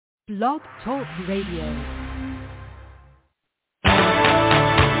Blog Talk Radio.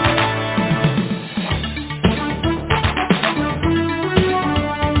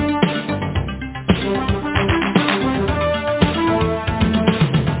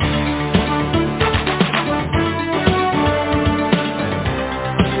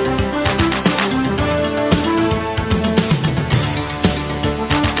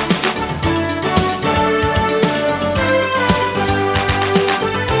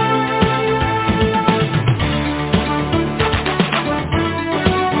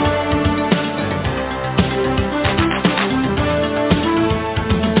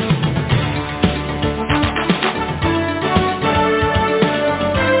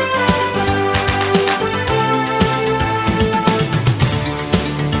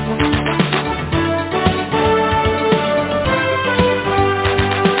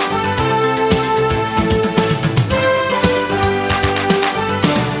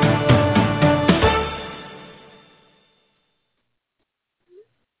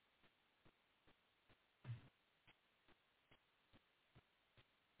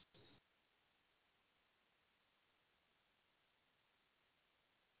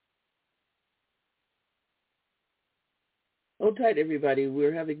 Hold tight, everybody.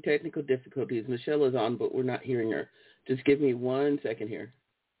 We're having technical difficulties. Michelle is on, but we're not hearing her. Just give me 1 second here.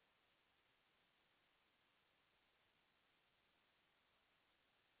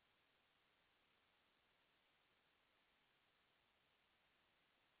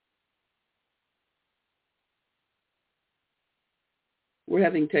 We're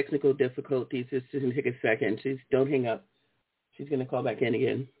having technical difficulties. It's just going to take a second. Don't hang up. She's going to call back in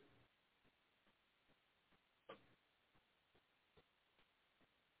again.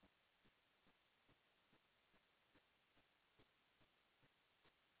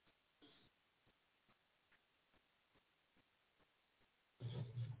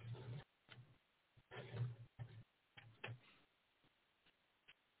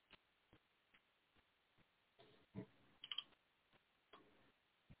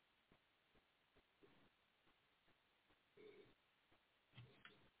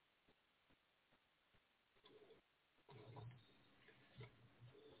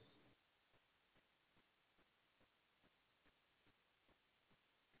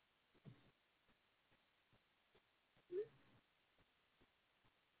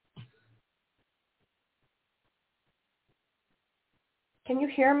 Can you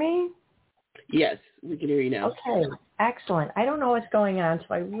hear me? Yes, we can hear you now. Okay, excellent. I don't know what's going on, so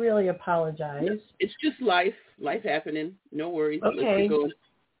I really apologize. It's just life happening. No worries. Okay. Let's get going.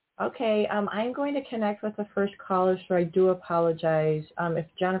 Okay, I'm going to connect with the first caller, so I do apologize. If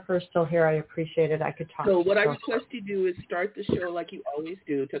Jennifer is still here, I appreciate it. I could talk. So what I request you do is start the show like you always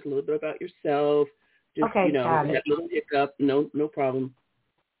do. Talk a little bit about yourself. Just, okay, got it. Have a little hiccup. No problem.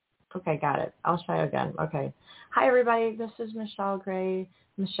 Okay, got it. I'll try again. Okay. Hi, everybody. This is Michelle Gray,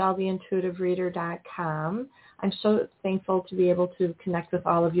 MichelleTheIntuitiveReader.com. I'm so thankful to be able to connect with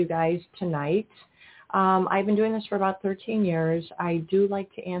all of you guys tonight. I've been doing this for about 13 years. I do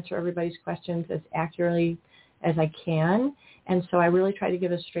like to answer everybody's questions as accurately as I can, and so I really try to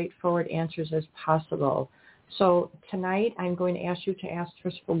give as straightforward answers as possible. So tonight I'm going to ask you to ask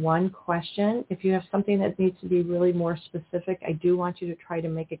just for one question. If you have something that needs to be really more specific, I do want you to try to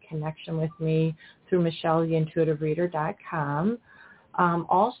make a connection with me through MichelleTheIntuitiveReader.com.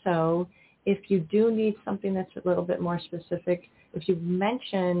 Also, if you do need something that's a little bit more specific, if you've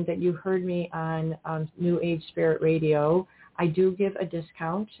mentioned that you heard me on New Age Spirit Radio, I do give a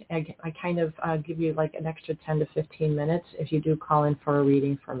discount. I kind of give you like an extra 10 to 15 minutes if you do call in for a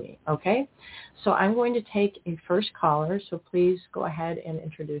reading from me, okay? So I'm going to take a first caller, so please go ahead and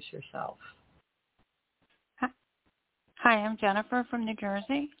introduce yourself. Hi, I'm Jennifer from New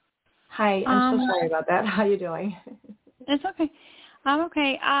Jersey. Hi, I'm so sorry about that. How are you doing? It's okay. I'm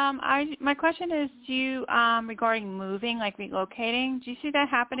okay. My question is, regarding moving, like relocating, do you see that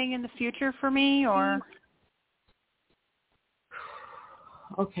happening in the future for me, or?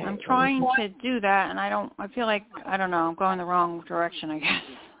 Okay. I'm trying to do that, and I feel like, I don't know, I'm going the wrong direction, I guess.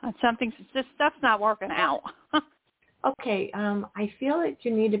 This stuff's not working out. Okay. I feel like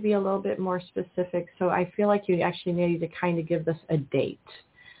you need to be a little bit more specific, so I feel like you actually need to kind of give this a date.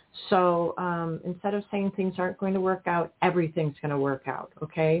 So instead of saying things aren't going to work out, everything's going to work out,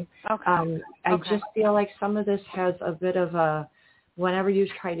 okay? Okay. I just feel like some of this has a bit of a, whenever you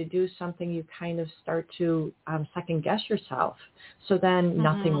try to do something, you kind of start to second guess yourself. So then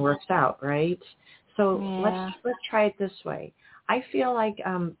nothing works out, right? So let's try it this way. I feel like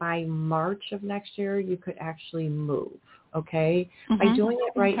by March of next year, you could actually move, okay? By doing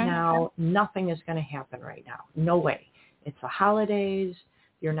it right now, nothing is going to happen right now. No way. It's the holidays.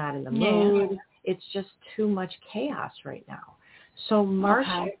 You're not in the mood. It's just too much chaos right now. So March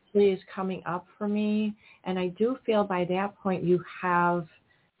actually is coming up for me, and I do feel by that point you have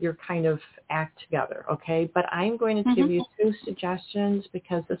your kind of act together, okay? But I'm going to give you 2 suggestions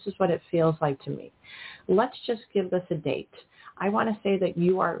because this is what it feels like to me. Let's just give this a date. I want to say that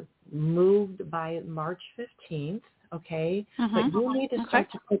you are moved by March 15th, okay? But you need to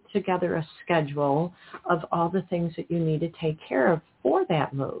start to put together a schedule of all the things that you need to take care of for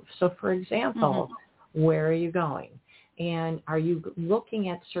that move. So, for example, where are you going? And are you looking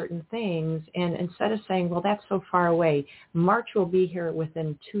at certain things? And instead of saying, well, that's so far away, March will be here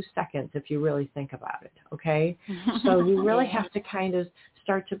within 2 seconds if you really think about it, okay? So you really have to kind of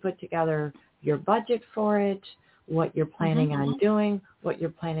start to put together your budget for it, what you're planning on doing, what you're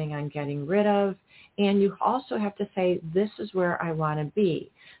planning on getting rid of. And you also have to say, this is where I want to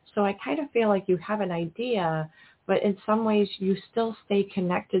be. So I kind of feel like you have an idea, but in some ways you still stay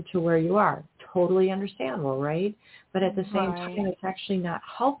connected to where you are. Totally understandable, right? But at the same time, it's actually not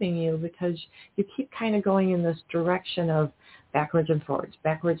helping you because you keep kind of going in this direction of backwards and forwards,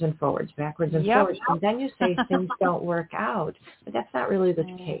 backwards and forwards, backwards and forwards. And then you say things don't work out. But that's not really the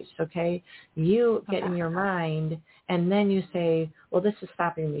case, okay? You get in your mind, and then you say, well, this is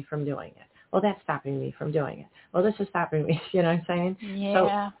stopping me from doing it. Well, that's stopping me from doing it. Well, this is stopping me. You know what I'm saying?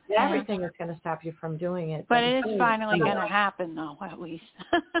 Yeah. So everything is going to stop you from doing it. But it is finally going to happen, though, at least.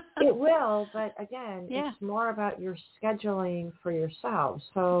 It will, but again, it's more about your scheduling for yourself.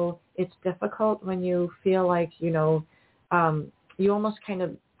 So it's difficult when you feel like, you almost kind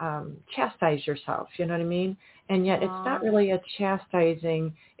of chastise yourself, you know what I mean? And yet it's not really a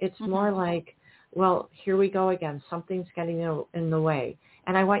chastising. It's more like, well, here we go again. Something's getting in the way.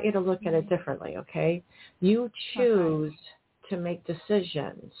 And I want you to look at it differently, okay? You choose to make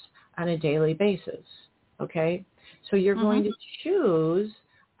decisions on a daily basis, okay? So you're going to choose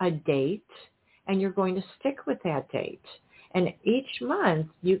a date, and you're going to stick with that date. And each month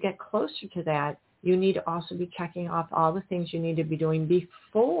you get closer to that, you need to also be checking off all the things you need to be doing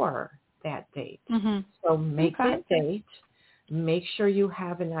before that date. So make that date. Make sure you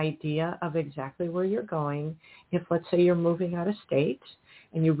have an idea of exactly where you're going. If, let's say, you're moving out of state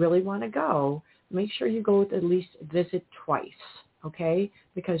and you really want to go, make sure you go at least visit twice, okay?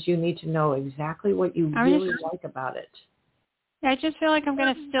 Because you need to know exactly what you really like about it. I just feel like I'm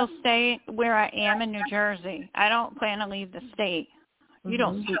going to still stay where I am in New Jersey. I don't plan to leave the state. You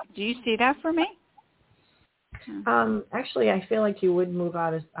don't see? Do you see that for me? Actually, I feel like you would move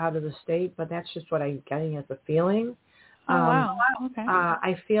out of the state, but that's just what I'm getting as a feeling. Wow. Okay.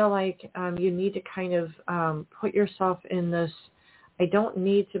 I feel like you need to kind of put yourself in this. I don't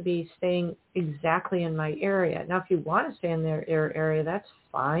need to be staying exactly in my area. Now, if you want to stay in their area, that's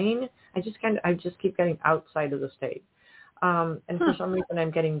fine. I just keep getting outside of the state. And for some reason,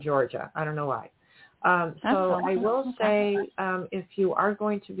 I'm getting Georgia. I don't know why. So I will say if you are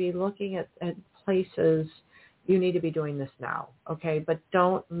going to be looking at places, you need to be doing this now, okay? But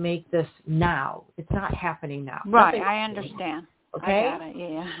don't make this now. It's not happening now. Right, I understand. Okay? I got it,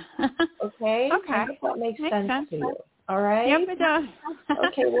 yeah. Okay? Okay. I hope that makes sense to you. All right? Yep, it does.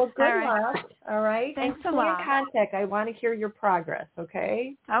 Okay, well, good All luck. All right? Thanks and a lot. Stay in contact. I want to hear your progress,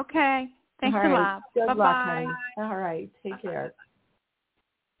 okay? Okay. Thanks All right. a lot. Good Bye-bye. luck, honey. All right. Take care.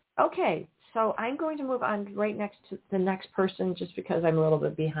 Okay, so I'm going to move on right next to the next person just because I'm a little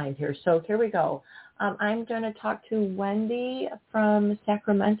bit behind here. So here we go. I'm going to talk to Wendy from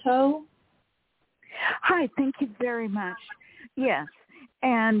Sacramento. Hi, thank you very much. Yes,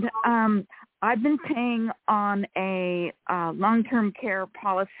 and I've been paying on a long-term care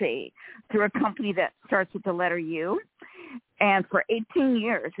policy through a company that starts with the letter U. And for 18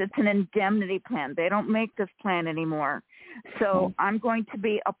 years, it's an indemnity plan. They don't make this plan anymore. So I'm going to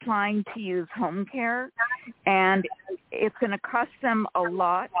be applying to use home care, and it's going to cost them a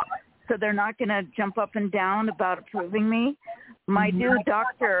lot, so they're not going to jump up and down about approving me. My new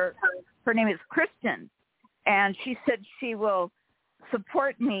doctor, her name is Kristen, and she said she will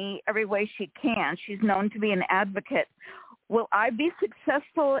support me every way she can. She's known to be an advocate. Will I be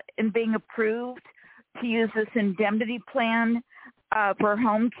successful in being approved to use this indemnity plan for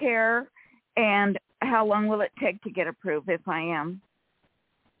home care, and how long will it take to get approved if I am?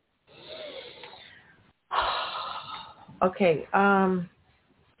 Okay.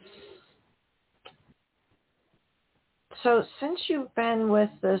 So since you've been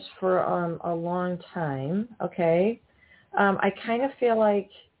with this for a long time, okay, I kind of feel like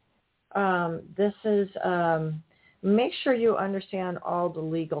this is, make sure you understand all the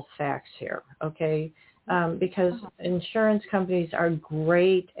legal facts here, okay? Because insurance companies are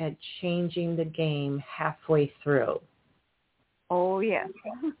great at changing the game halfway through, Oh, yes.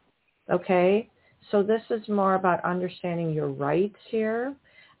 Okay? So this is more about understanding your rights here.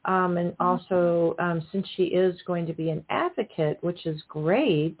 And also, since she is going to be an advocate, which is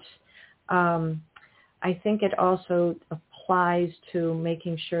great, I think it also applies to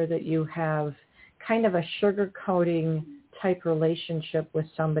making sure that you have kind of a sugarcoating type relationship with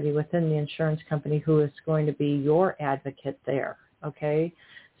somebody within the insurance company who is going to be your advocate there, okay?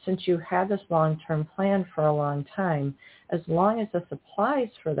 Since you had this long-term plan for a long time, as long as this applies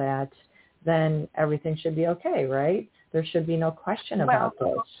for that, then everything should be okay, right? There should be no question about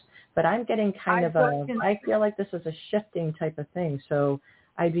this. But I'm getting I feel like this is a shifting type of thing, so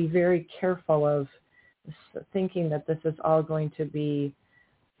I'd be very careful of thinking that this is all going to be,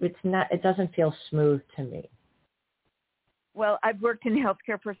 it doesn't feel smooth to me. Well, I've worked in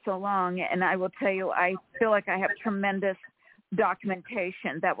healthcare for so long, and I will tell you, I feel like I have tremendous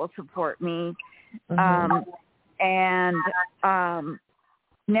documentation that will support me. And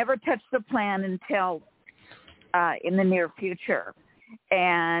never touch the plan until in the near future.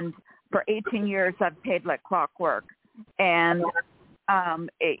 And for 18 years, I've paid like clockwork. And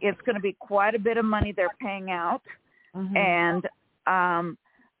it's going to be quite a bit of money they're paying out. And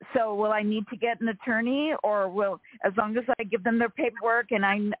so will I need to get an attorney, or will, as long as I give them their paperwork and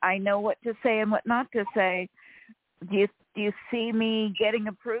I know what to say and what not to say, do you see me getting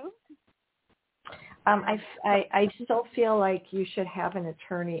approved? I still feel like you should have an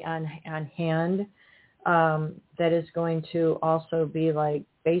attorney on hand that is going to also be like,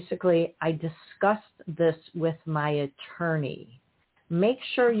 basically, I discussed this with my attorney. Make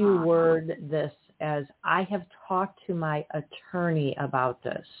sure you word this as, I have talked to my attorney about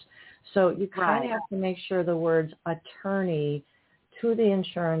this. So you kind of have to make sure the words attorney to the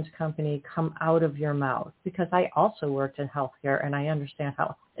insurance company come out of your mouth, because I also worked in healthcare and I understand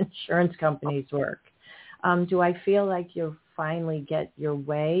how insurance companies work. Do I feel like you'll finally get your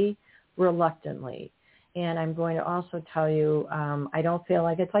way? Reluctantly. And I'm going to also tell you, I don't feel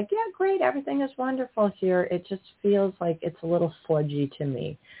like it's like, yeah, great, everything is wonderful here. It just feels like it's a little sludgy to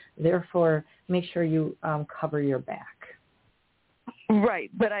me. Therefore, make sure you cover your back.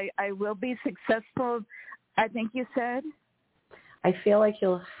 Right, but I will be successful, I think you said? I feel like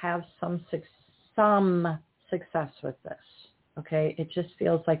you'll have some success with this, okay? It just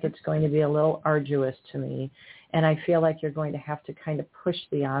feels like it's going to be a little arduous to me, and I feel like you're going to have to kind of push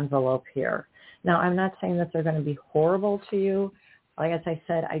the envelope here. Now, I'm not saying that they're going to be horrible to you. Like as I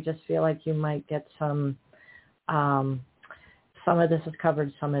said, I just feel like you might get some of this is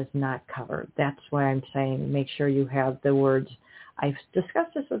covered, some is not covered. That's why I'm saying make sure you have the words, I've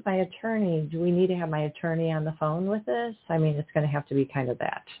discussed this with my attorney. Do we need to have my attorney on the phone with this? I mean, it's going to have to be kind of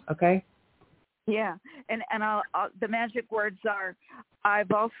that, okay? Yeah, and I'll the magic words are,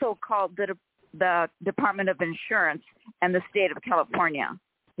 I've also called the Department of Insurance and the state of California.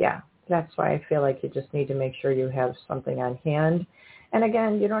 Yeah, that's why I feel like you just need to make sure you have something on hand. And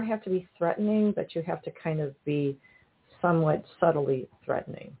again, you don't have to be threatening, but you have to kind of be somewhat subtly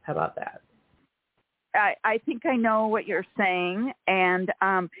threatening. How about that? I think I know what you're saying, and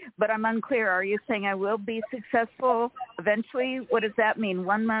but I'm unclear. Are you saying I will be successful eventually? What does that mean?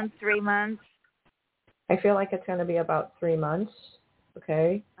 1 month, 3 months? I feel like it's going to be about 3 months,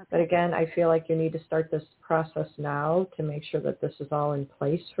 okay? But again, I feel like you need to start this process now to make sure that this is all in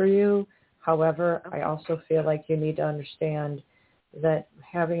place for you. However, I also feel like you need to understand that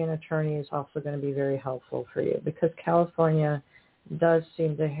having an attorney is also going to be very helpful for you, because California does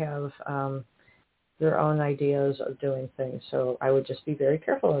seem to have their own ideas of doing things. So I would just be very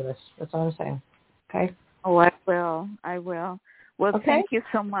careful of this. That's all I'm saying. Okay? Oh, I will. Well, okay. Thank you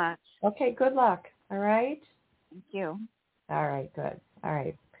so much. Okay, good luck. All right? Thank you. All right, good. All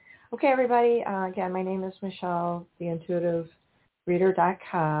right. Okay, everybody. Again, my name is Michelle,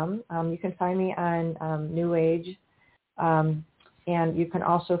 theintuitivereader.com. You can find me on New Age, and you can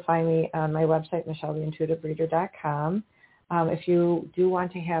also find me on my website, michelletheintuitivereader.com. If you do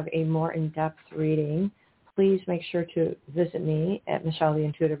want to have a more in-depth reading, please make sure to visit me at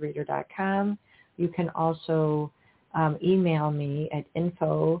michelletheintuitivereader.com. You can also email me at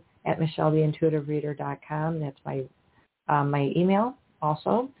info@michelletheintuitivereader.com. That's my email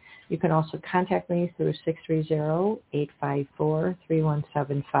also. You can also contact me through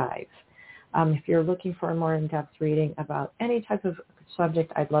 630-854-3175. If you're looking for a more in-depth reading about any type of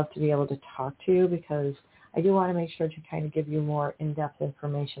subject, I'd love to be able to talk to you, because I do want to make sure to kind of give you more in-depth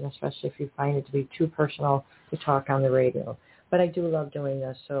information, especially if you find it to be too personal to talk on the radio. But I do love doing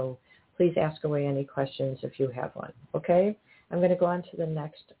this, so please ask away any questions if you have one, okay? I'm going to go on to the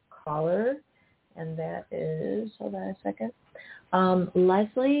next caller, and that is, hold on a second,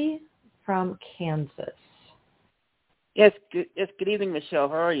 Leslie from Kansas. Yes, good evening, Michelle.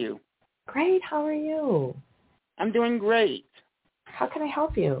 How are you? Great. How are you? I'm doing great. How can I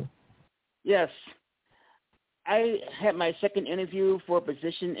help you? Yes. I had my second interview for a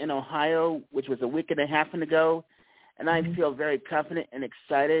position in Ohio, which was a week and a half ago, and I feel very confident and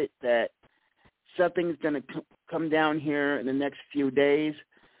excited that something's going to come down here in the next few days.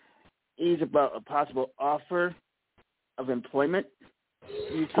 It's about a possible offer of employment.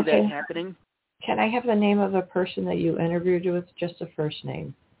 Do you see that happening? Can I have the name of the person that you interviewed with, just the first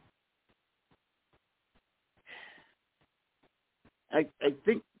name? I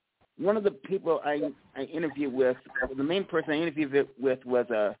think one of the people I interviewed with, the main person I interviewed with was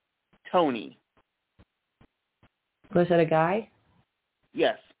Tony. Was it a guy?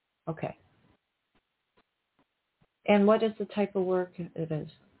 Yes. Okay. And what is the type of work it is?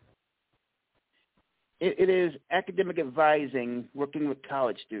 It is academic advising, working with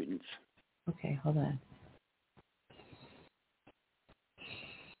college students. Okay, hold on.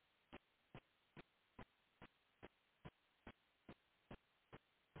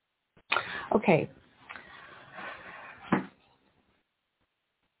 Okay.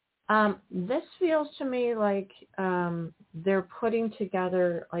 This feels to me like they're putting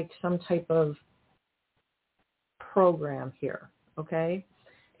together like some type of program here, okay?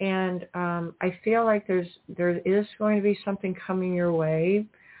 And I feel like there is going to be something coming your way.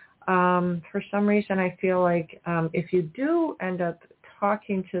 For some reason, I feel like if you do end up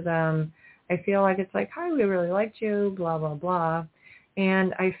talking to them, I feel like it's like, hi, we really liked you, blah, blah, blah.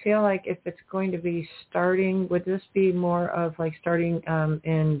 And I feel like if it's going to be starting, would this be more of like starting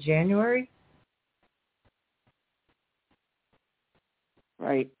in January?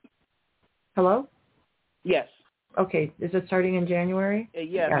 Right. Hello? Yes. Okay. Is it starting in January? Yes,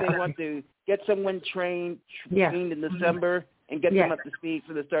 yeah, they want to get someone trained in December and get them up to speed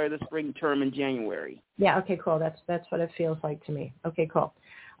for the start of the spring term in January. Yeah, okay, cool. That's what it feels like to me. Okay, cool.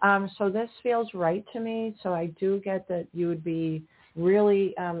 So this feels right to me. So I do get that you would be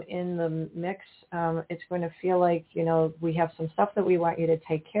really in the mix. It's going to feel like, we have some stuff that we want you to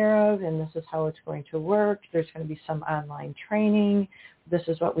take care of, and this is how it's going to work. There's going to be some online training. This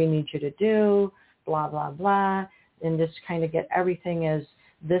is what we need you to do, blah, blah, blah. And just kind of get everything as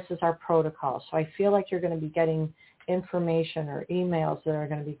this is our protocol. So I feel like you're going to be getting information or emails that are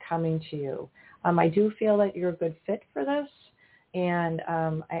going to be coming to you. I do feel that you're a good fit for this, and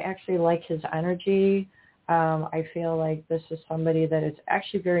I actually like his energy. I feel like this is somebody that is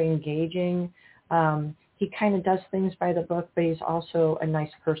actually very engaging. He kind of does things by the book, but he's also a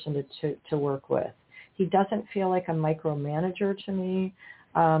nice person to work with. He doesn't feel like a micromanager to me.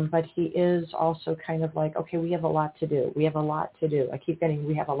 But he is also kind of like, okay, we have a lot to do. We have a lot to do. I keep getting,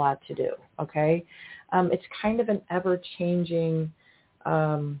 we have a lot to do. Okay. It's kind of an ever-changing,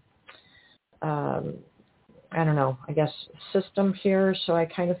 I don't know, I guess system here. So I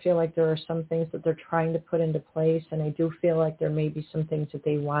kind of feel like there are some things that they're trying to put into place. And I do feel like there may be some things that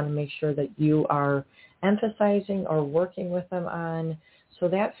they want to make sure that you are emphasizing or working with them on. So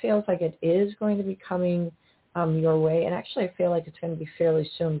that feels like it is going to be coming your way. And actually, I feel like it's going to be fairly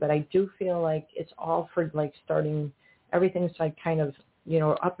soon, but I do feel like it's all for like starting, everything's like kind of,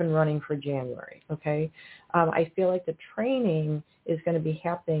 up and running for January. Okay. I feel like the training is going to be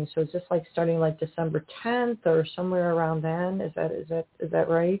happening. So is this like starting like December 10th or somewhere around then? Is that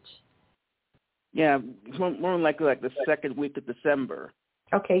right? Yeah. More likely like the second week of December.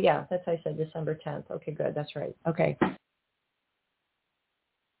 Okay. Yeah. That's how I said December 10th. Okay, good. That's right. Okay.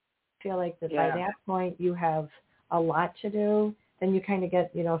 Feel like that by that point you have a lot to do. Then you kind of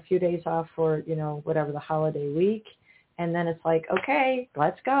get, a few days off for, whatever the holiday week. And then it's like, okay,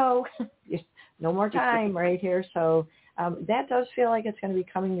 let's go. No more time right here. So that does feel like it's going to be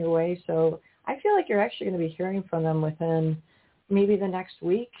coming your way. So I feel like you're actually going to be hearing from them within maybe the next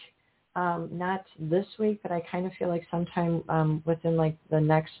week. Not this week, but I kind of feel like sometime within like the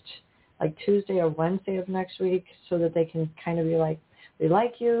next, like Tuesday or Wednesday of next week, so that they can kind of be like, we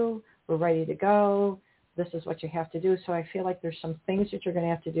like you. We're ready to go. This is what you have to do. So I feel like there's some things that you're going to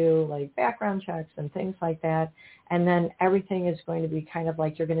have to do, like background checks and things like that. And then everything is going to be kind of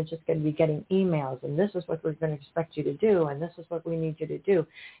like you're going to be getting emails, and this is what we're going to expect you to do, and this is what we need you to do.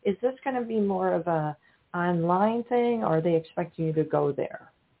 Is this going to be more of a online thing, or are they expecting you to go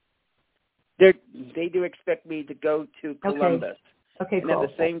there? They do expect me to go to Columbus. Okay, and cool. At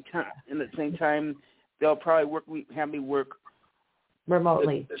the same time, they'll probably have me work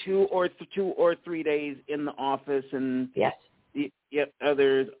remotely 2 or 3 days in the office, and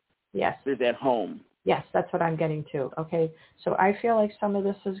others at home. Yes, that's what I'm getting to. Okay, so I feel like some of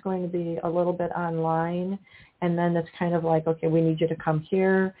this is going to be a little bit online, and then it's kind of like, okay, we need you to come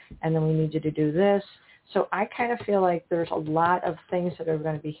here, and then we need you to do this. So I kind of feel like there's a lot of things that are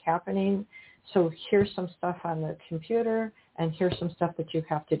going to be happening. So here's some stuff on the computer, and here's some stuff that you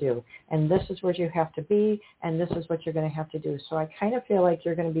have to do. And this is where you have to be, and this is what you're going to have to do. So I kind of feel like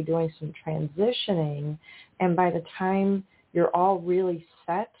you're going to be doing some transitioning, and by the time you're all really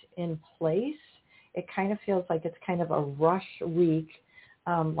set in place, it kind of feels like it's kind of a rush week,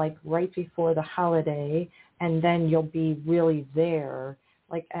 like right before the holiday, and then you'll be really there.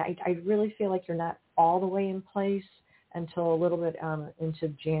 Like I really feel like you're not all the way in place until a little bit into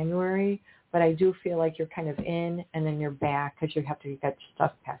January, but I do feel like you're kind of in, and then you're back because you have to get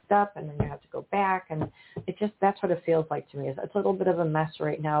stuff packed up, and then you have to go back, and that's what it feels like to me. It's a little bit of a mess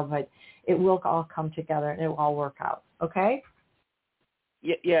right now, but it will all come together and it will all work out. Okay?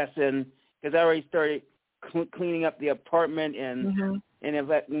 Yes, and because I already started cleaning up the apartment, and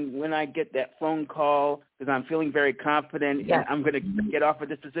when I get that phone call, because I'm feeling very confident, and I'm going to get off of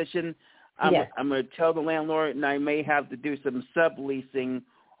this position, I'm going to tell the landlord, and I may have to do some subleasing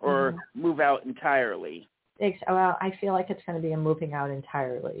or move out entirely. Well, I feel like it's going to be a moving out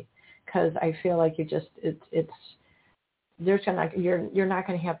entirely, because I feel like you're not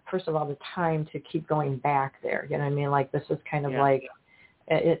going to have, first of all, the time to keep going back there. You know what I mean? Like, this is kind of like,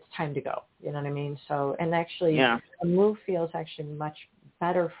 it's time to go. You know what I mean? So, and actually, a move feels actually much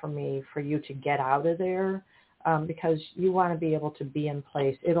better for me for you to get out of there, because you want to be able to be in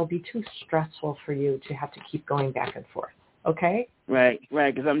place. It'll be too stressful for you to have to keep going back and forth. Okay? Right,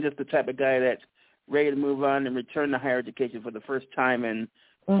 because I'm just the type of guy that's ready to move on and return to higher education for the first time in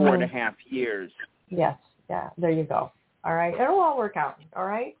 4.5 years. Yes, there you go. All right, it'll all work out. All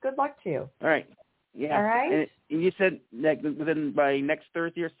right, good luck to you. All right, All right. And you said that within by next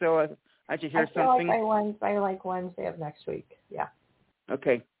Thursday or so, I should hear something. By Wednesday of next week. Yeah.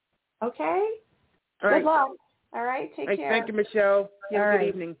 Okay. Okay. All right. Good luck. All right. Take care. Thank you, Michelle. Have a good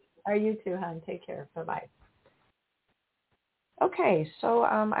evening. All right, you too, hon. Take care. Bye-bye. Okay, so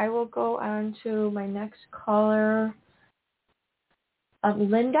I will go on to my next caller,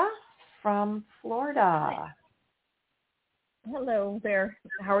 Linda from Florida. Hello there.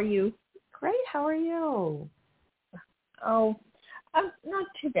 How are you? Great. How are you? Oh, I'm not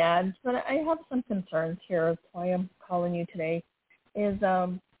too bad, but I have some concerns here. That's why I'm calling you today. It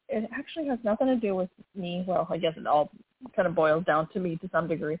actually has nothing to do with me. Well, I guess it all kind of boils down to me to some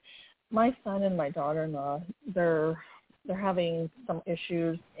degree. My son and my daughter-in-law, they're having some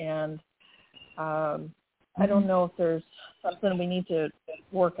issues, and I don't know if there's something we need to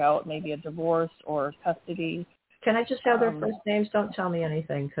work out, maybe a divorce or custody. Can I just have their first names? Don't tell me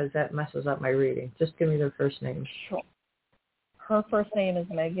anything, because that messes up my reading. Just give me their first names. Sure. Her first name is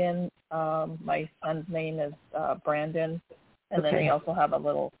Megan. My son's name is Brandon. And then we also have a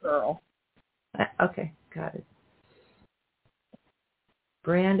little girl. Okay, got it.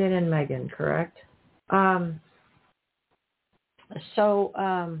 Brandon and Megan, correct?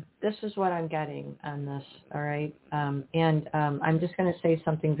 So this is what I'm getting on this, all right? And I'm just going to say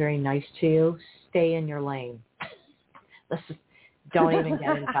something very nice to you. Stay in your lane. Don't even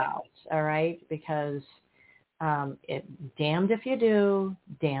get involved, all right? Because damned if you do,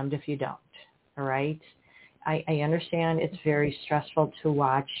 damned if you don't, all right? I understand it's very stressful to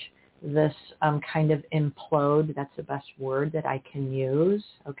watch this kind of implode. That's the best word that I can use,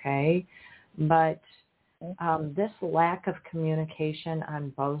 okay? But this lack of communication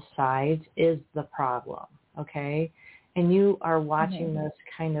on both sides is the problem, okay? And you are watching this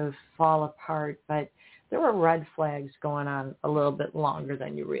kind of fall apart, but there were red flags going on a little bit longer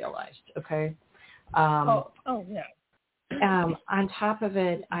than you realized, okay? Yeah. On top of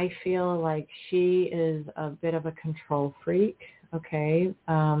it, I feel like she is a bit of a control freak, okay?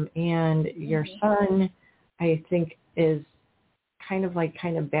 And your son, I think, is kind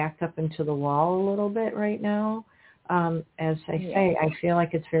of backed up into the wall a little bit right now. As I say, I feel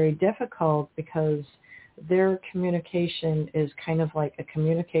like it's very difficult because their communication is kind of like a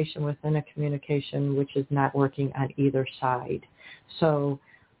communication within a communication, which is not working on either side. So,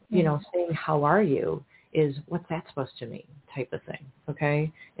 you know, saying, how are you, is what's that supposed to mean type of thing,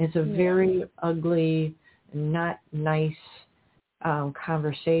 okay? It's a very ugly, not nice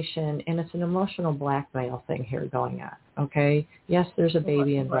conversation, and it's an emotional blackmail thing here going on, okay? Yes, there's a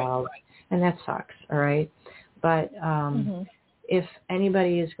baby involved, and that sucks, all right? But if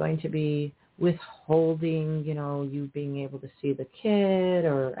anybody is going to be withholding, you know, you being able to see the kid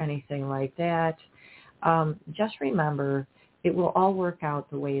or anything like that, just remember it will all work out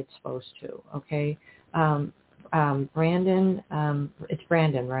the way it's supposed to, okay? Brandon, it's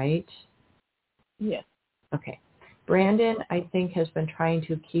Brandon, right? Yes. Okay. Brandon, I think, has been trying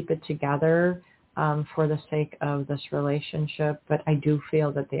to keep it together for the sake of this relationship, but I do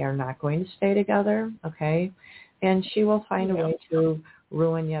feel that they are not going to stay together, okay? And she will find a way to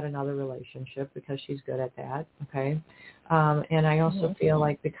ruin yet another relationship because she's good at that, okay? And I also feel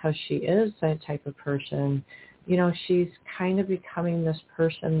like because she is that type of person, you know, she's kind of becoming this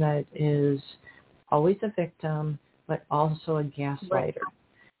person that is always a victim, but also a gaslighter.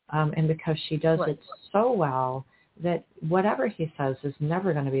 And because she does it so well that whatever he says is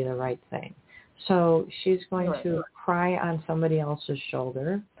never going to be the right thing. So she's going to cry on somebody else's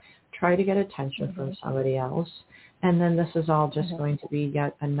shoulder, try to get attention from somebody else, and then this is all just going to be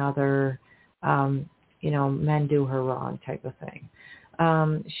yet another, you know, men do her wrong type of thing.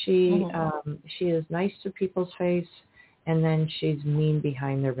 She is nice to people's face, and then she's mean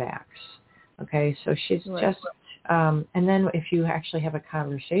behind their backs. Okay, so she's just, and then if you actually have a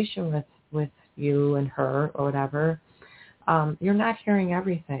conversation with you and her or whatever, you're not hearing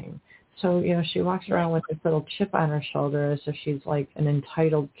everything. So, you know, she walks around with this little chip on her shoulder as if she's like an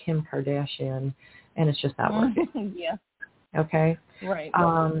entitled Kim Kardashian, and it's just not working. Okay?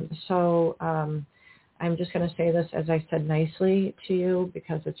 So I'm just going to say this, as I said, nicely to you,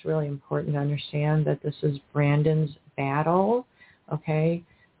 because it's really important to understand that this is Brandon's battle, okay?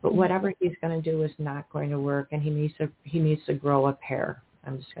 But whatever he's going to do is not going to work, and he needs to grow a pair.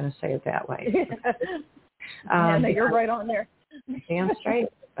 I'm just going to say it that way. No, you're right on there. Damn straight,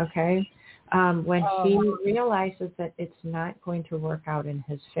 okay? When he realizes that it's not going to work out in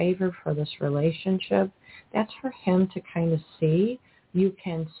his favor for this relationship, that's for him to kind of see. You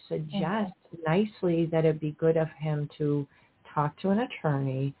can suggest nicely that it'd be good of him to talk to an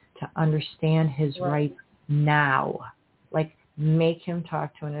attorney to understand his rights now. Like, make him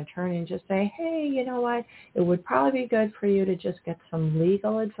talk to an attorney and just say, hey, you know what, it would probably be good for you to just get some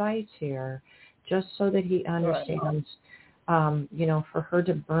legal advice here, just so that he understands, you know, for her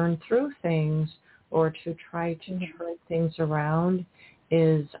to burn through things or to try to turn things around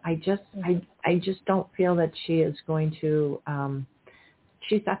is, I just don't feel that she is going to,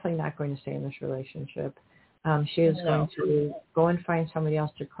 she's definitely not going to stay in this relationship. She is going to go and find somebody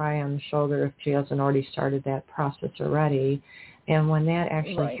else to cry on the shoulder if she hasn't already started that process already. And when that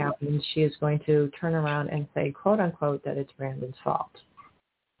actually happens, she is going to turn around and say, quote unquote, that it's Brandon's fault.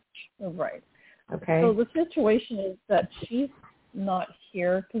 Right. Okay. So the situation is that she's not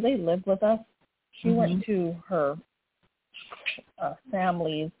here because they live with us. She went to her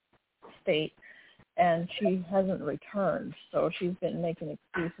family's state, and she hasn't returned. So she's been making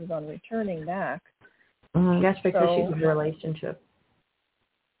excuses on returning back. That's because she's in a relationship.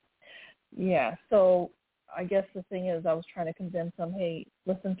 Yeah. So I guess the thing is, I was trying to convince them, hey,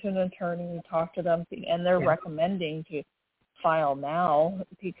 listen to an attorney, talk to them, and they're recommending to file now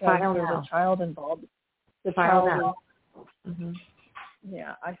because there's a child involved. The file child now.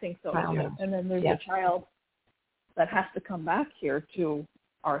 Yeah, I think so File too. now. And then there's a child that has to come back here to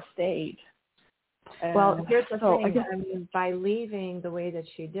our state. And well, here's the thing. I guess, I mean, by leaving the way that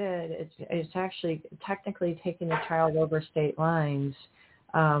she did, it's actually technically taking the child over state lines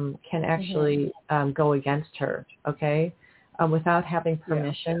can actually go against her, okay, without having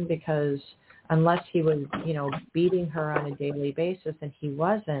permission, because unless he was, you know, beating her on a daily basis, and he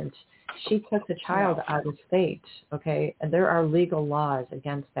wasn't, she took the child out of state, okay? And there are legal laws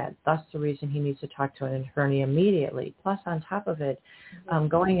against that. That's the reason he needs to talk to an attorney immediately. Plus, on top of it,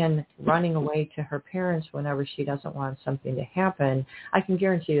 going and running away to her parents whenever she doesn't want something to happen, I can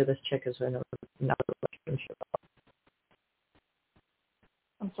guarantee you this chick is in another relationship.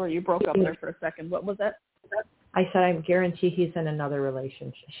 I'm sorry, you broke up there for a second. What was that? I said I guarantee he's in another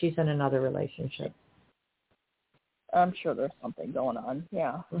relationship. She's in another relationship. I'm sure there's something going on.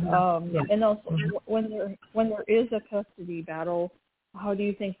 And also, when there is a custody battle, how do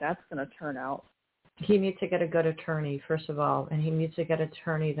you think that's going to turn out? He needs to get a good attorney, first of all, and he needs to get an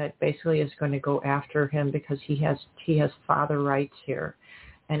attorney that basically is going to go after him because he has father rights here.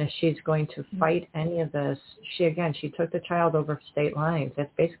 And if she's going to fight any of this, she took the child over state lines.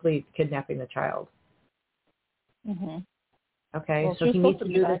 That's basically kidnapping the child. Okay, well, so he needs to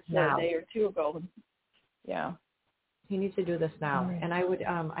do this now. A day or two ago. Yeah. He needs to do this now. And I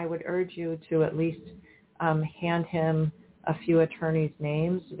would urge you to at least hand him a few attorneys'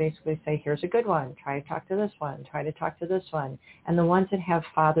 names, basically say, here's a good one. Try to talk to this one. Try to talk to this one. And the ones that have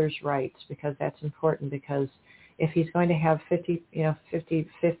father's rights, because that's important, because if he's going to have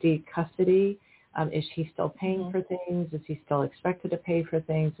 50-50 custody, is he still paying for things? Is he still expected to pay for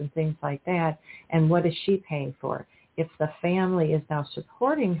things and things like that? And what is she paying for? If the family is now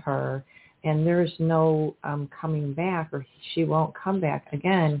supporting her and there's no coming back, or she won't come back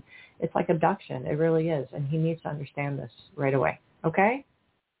again, it's like abduction. It really is. And he needs to understand this right away. Okay?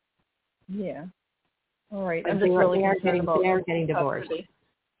 Yeah. All right. I'm just really concerned about. They are getting divorced.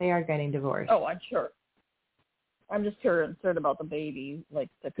 They are getting divorced. Oh, I'm sure. I'm just concerned about the baby, like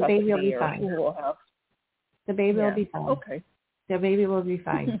the baby will be or fine. who will have. The baby will be fine. Okay. The baby will be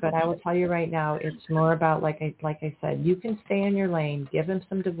fine. But I will tell you right now, it's more about, like I said, you can stay in your lane, give him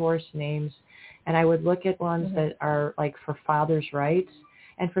some divorce names, and I would look at ones that are like for father's rights.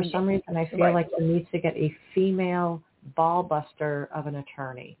 And for some reason, I feel like you need to get a female ball buster of an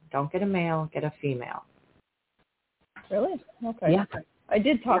attorney. Don't get a male, get a female. Really? Okay. Yeah. I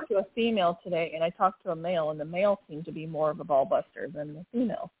did talk to a female today, and I talked to a male, and the male seemed to be more of a ball buster than the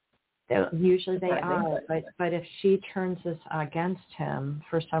female. Usually they are, but if she turns this against him,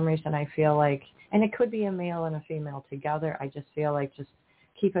 for some reason I feel like, and it could be a male and a female together, I just feel like just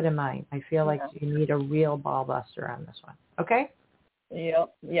keep it in mind. I feel like you need a real ball buster on this one. Okay?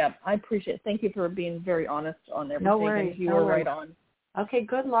 Yep. I appreciate it. Thank you for being very honest on everything. No worries. You were right on. Okay,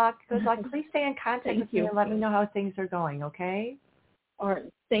 good luck. Good luck. Please stay in contact with me and let me know how things are going, okay? All right.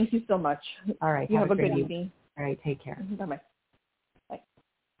 Thank you so much. All right. You have a good evening. All right. Take care. Bye-bye.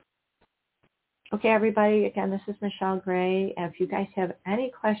 Okay, everybody, again, this is Michelle Gray. If you guys have any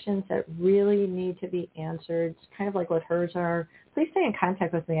questions that really need to be answered, kind of like what hers are, please stay in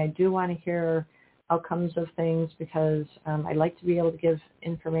contact with me. I do want to hear outcomes of things because I like to be able to give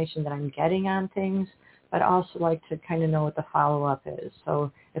information that I'm getting on things, but also like to kind of know what the follow-up is.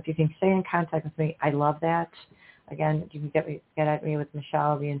 So if you can stay in contact with me, I love that. Again, you can get at me with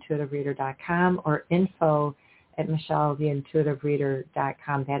MichelleTheIntuitiveReader.com or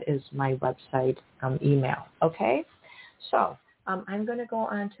info@MichelleTheIntuitiveReader.com. That is my website email. Okay? So I'm going to go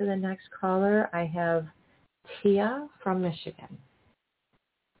on to the next caller. I have Tia from Michigan.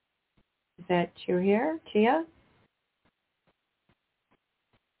 Is that you here, Tia?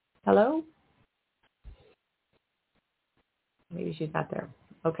 Hello? Maybe she's not there.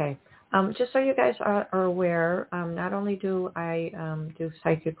 Okay. Just so you guys are aware, not only do I do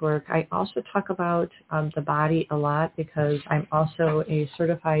psychic work, I also talk about the body a lot because I'm also a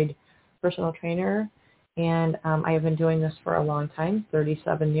certified personal trainer, and I have been doing this for a long time, 36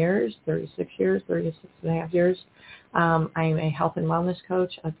 years, 36 and a half years. I'm a health and wellness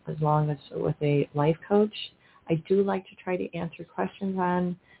coach as long as with a life coach. I do like to try to answer questions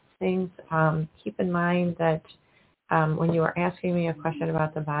on things. Keep in mind that when you are asking me a question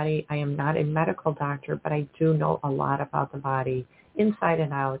about the body, I am not a medical doctor, but I do know a lot about the body inside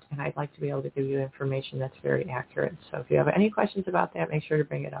and out, and I'd like to be able to give you information that's very accurate. So if you have any questions about that, make sure to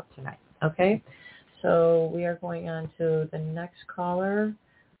bring it up tonight. Okay? So we are going on to the next caller,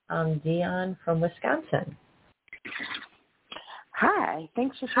 Dion from Wisconsin. Hi.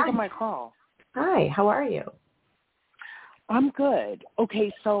 Thanks for taking my call. Hi. How are you? I'm good.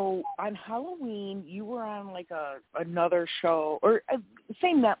 Okay, so on Halloween, you were on like another show or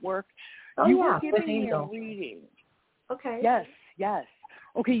same network. You were giving me a reading. Okay. Yes.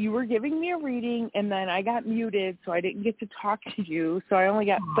 Okay, you were giving me a reading, and then I got muted, so I didn't get to talk to you. So I only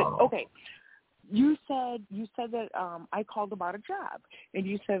got. But okay, you said that I called about a job, and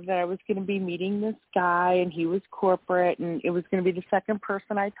you said that I was going to be meeting this guy, and he was corporate, and it was going to be the second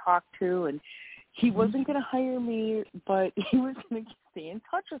person I talked to, and he wasn't going to hire me, but he was going to stay in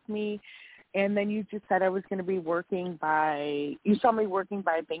touch with me. And then you just said I was going to be you saw me working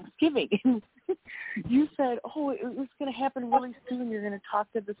by Thanksgiving. You said, it was going to happen really soon. You're going to talk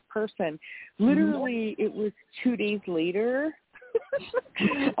to this person. Literally, it was 2 days later.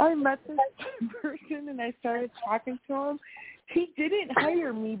 I met this person and I started talking to him. He didn't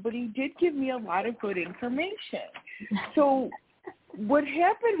hire me, but he did give me a lot of good information. So what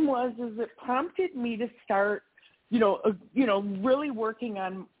happened was it prompted me to start, really working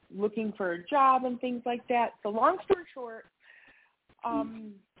on looking for a job and things like that. So long story short,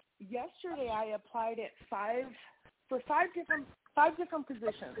 yesterday I applied at five different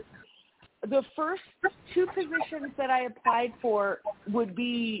positions. The first two positions that I applied for would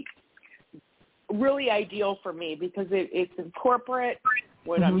be really ideal for me because it's in corporate,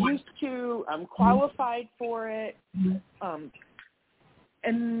 what I'm used to. I'm qualified for it.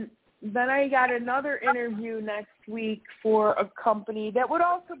 And then I got another interview next week for a company that would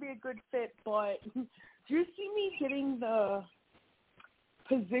also be a good fit, but do you see me getting the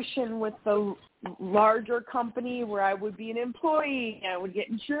position with the larger company where I would be an employee and I would get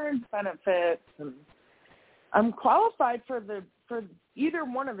insurance benefits? And I'm qualified for either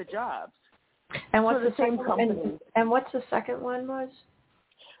one of the jobs. And what's the same company? And what's the second one was?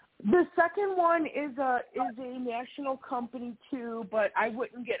 The second one is a national company too, but I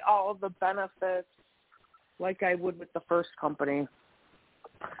wouldn't get all of the benefits like I would with the first company.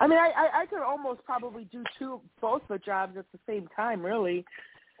 I mean, I could almost probably do both the jobs at the same time, really.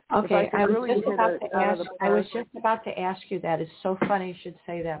 Okay, I was really just hit about it to out ask. of the I was park. just about to ask you that. It's so funny you should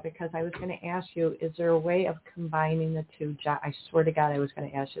say that because I was going to ask you: is there a way of combining the two jobs? I swear to God, I was going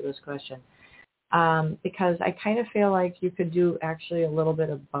to ask you this question because I kind of feel like you could do actually a little bit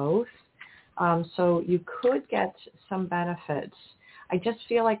of both. So you could get some benefits. I just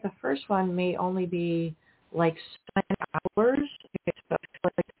feel like the first one may only be like 7 hours.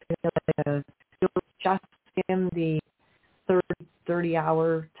 So you'll just give him the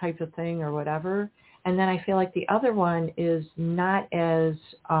 30-hour type of thing or whatever. And then I feel like the other one is not as,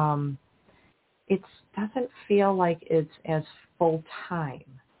 it doesn't feel like it's as full-time,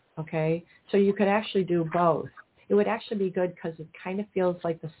 okay? So you could actually do both. It would actually be good because it kind of feels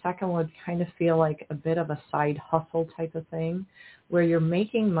like the second would kind of feel like a bit of a side hustle type of thing where you're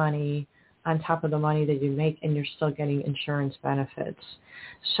making money on top of the money that you make and you're still getting insurance benefits.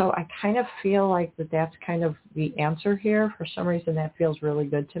 So I kind of feel like that's kind of the answer here. For some reason, that feels really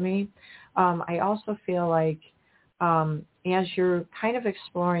good to me. I also feel like as you're kind of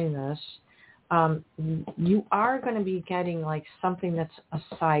exploring this, you are going to be getting like something that's a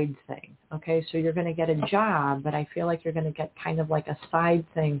side thing. Okay, so you're going to get a job, but I feel like you're going to get kind of like a side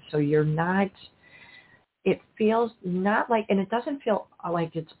thing. So you're not, it feels not like, and it doesn't feel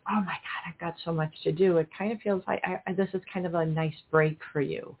like it's, oh my God, I've got so much to do. It kind of feels like this is kind of a nice break for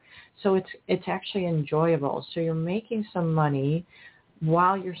you. So it's actually enjoyable. So you're making some money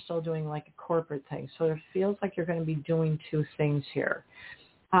while you're still doing like a corporate thing. So it feels like you're going to be doing two things here.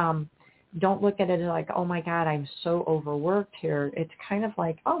 Don't look at it like, oh my God, I'm so overworked here. It's kind of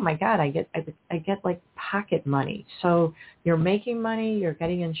like, oh my God, I get like pocket money. So you're making money, you're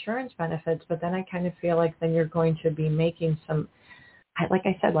getting insurance benefits, but then I kind of feel like then you're going to be making some, like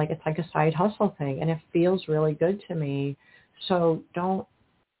I said, like it's like a side hustle thing, and it feels really good to me. So don't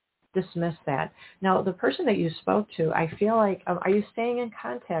dismiss that. Now, the person that you spoke to, I feel like, are you staying in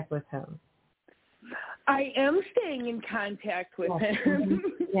contact with him? I am staying in contact with him.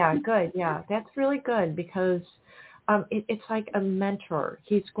 Yeah, good. Yeah, that's really good because it's like a mentor.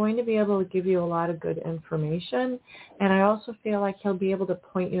 He's going to be able to give you a lot of good information, and I also feel like he'll be able to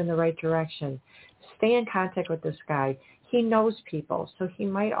point you in the right direction. Stay in contact with this guy. He knows people, so he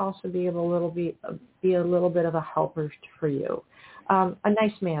might also be able to be a little bit of a helper for you. A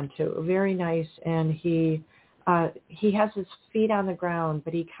nice man too, very nice, and he has his feet on the ground,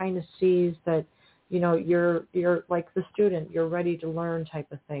 but he kind of sees that, you know, you're like the student, you're ready to learn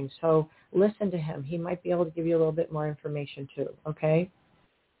type of thing. So listen to him. He might be able to give you a little bit more information too. Okay.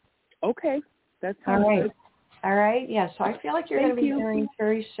 Okay, that sounds good. All right. Yeah. So I feel like you're going to be hearing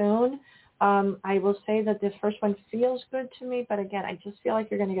very soon. I will say that this first one feels good to me, but again, I just feel like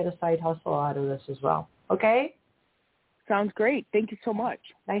you're going to get a side hustle out of this as well. Okay. Sounds great. Thank you so much.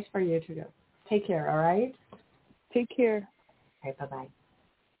 Nice for you to go. Take care. All right. Take care. Okay. Bye-bye.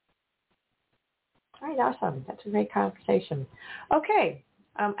 All right, awesome. That's a great conversation. Okay,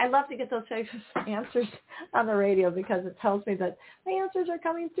 I love to get those types of answers on the radio because it tells me that the answers are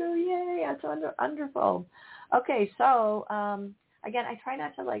coming through. Yay, that's wonderful. Okay, so again, I try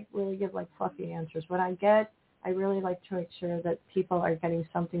not to like really give like fluffy answers. What I get, I really like to make sure that people are getting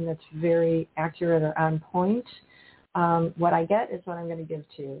something that's very accurate or on point. What I get is what I'm going to give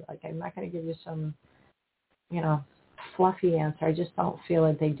to you. Like I'm not going to give you some, you know, fluffy answer. I just don't feel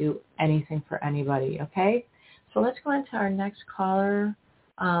that they do anything for anybody. Okay, so let's go on to our next caller.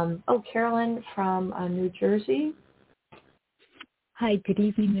 Carolyn from New Jersey. Hi, good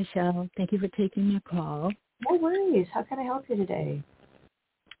evening, Michelle. Thank you for taking my call. No worries. How can I help you today?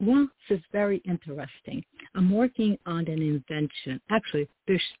 Well, this is very interesting. I'm working on an invention. Actually,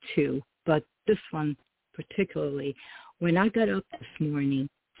 there's two, but this one particularly. When I got up this morning,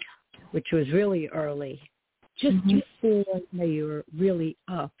 which was really early, just before you're really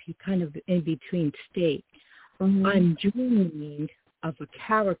up, you're kind of in between states. I'm dreaming of a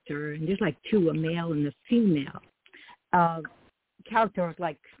character, and there's like two, a male and a female. Character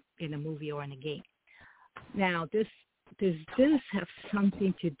like in a movie or in a game. Now, does this have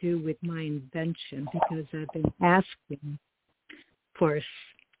something to do with my invention? Because I've been asking for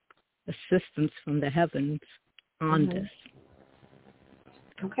assistance from the heavens on this.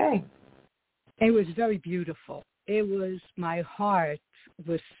 Okay. It was very beautiful. My heart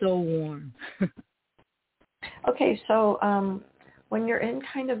was so warm. Okay, so when you're in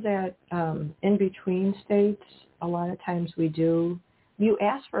kind of that in-between states, a lot of times you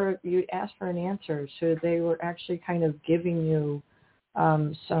ask for an answer, so they were actually kind of giving you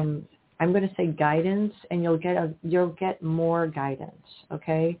some, I'm going to say guidance, and you'll get more guidance,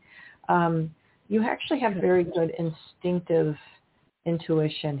 okay? You actually have very good instinctive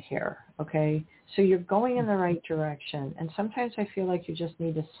intuition here, okay? So you're going in the right direction. And sometimes I feel like you just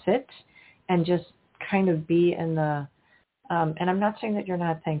need to sit and just kind of be in the, and I'm not saying that you're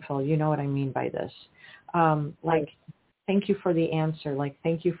not thankful. You know what I mean by this. Like, thank you for the answer. Like,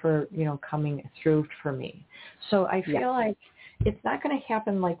 thank you for, coming through for me. So I feel like it's not going to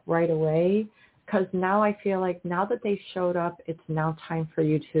happen like right away, because now I feel like now that they showed up, it's now time for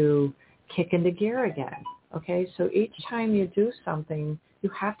you to kick into gear again. Okay, so each time you do something, you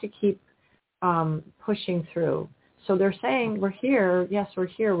have to keep pushing through. So they're saying, we're here. Yes, we're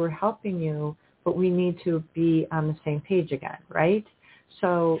here. We're helping you, but we need to be on the same page again, right?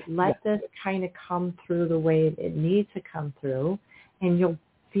 So let this kind of come through the way it needs to come through, and you'll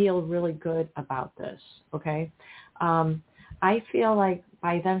feel really good about this, okay? I feel like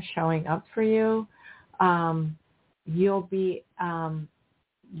by them showing up for you, you'll be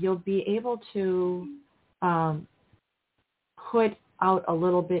able to put out a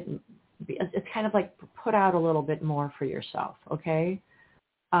little bit. It's kind of like put out a little bit more for yourself, okay?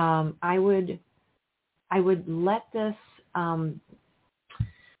 I would let this. How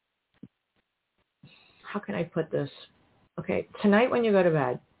can I put this? Okay, tonight when you go to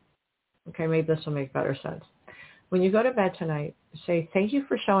bed, okay, maybe this will make better sense. When you go to bed tonight, say, thank you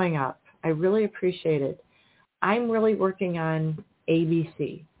for showing up. I really appreciate it. I'm really working on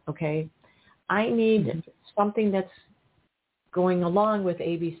ABC, okay? I need something that's going along with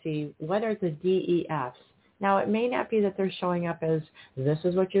ABC. What are the DEFs? Now, it may not be that they're showing up as this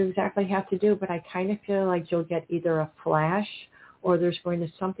is what you exactly have to do, but I kind of feel like you'll get either a flash or there's going to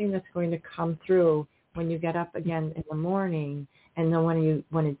something that's going to come through when you get up again in the morning. And then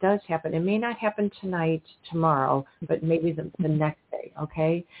when it does happen, it may not happen tonight, tomorrow, but maybe the next day,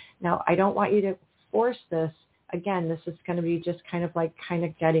 okay? Now, I don't want you to force this. Again, this is going to be just kind of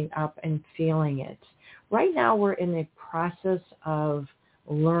getting up and feeling it. Right now, we're in the process of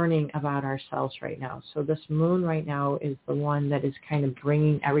learning about ourselves right now. So this moon right now is the one that is kind of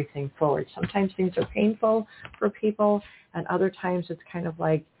bringing everything forward. Sometimes things are painful for people, and other times it's kind of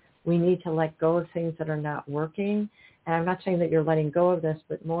like we need to let go of things that are not working. And I'm not saying that you're letting go of this,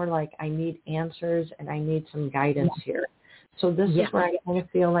 but more like I need answers and I need some guidance here. So this is where I kind of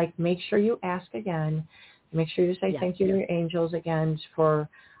feel like make sure you ask again. Make sure you say thank you to your angels again for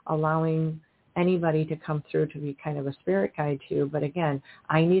allowing anybody to come through to be kind of a spirit guide to you. But again,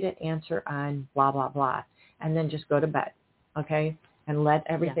 I need an answer on blah, blah, blah. And then just go to bed, okay? And let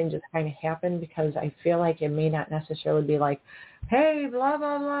everything just kind of happen, because I feel like it may not necessarily be like, hey, blah,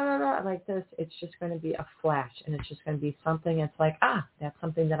 blah, blah, blah, blah, like this. It's just going to be a flash, and it's just going to be something that's like, that's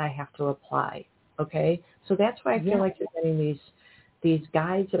something that I have to apply, okay? So that's why I feel like you're getting these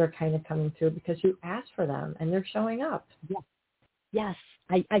guides that are kind of coming through because you asked for them, and they're showing up. Yes,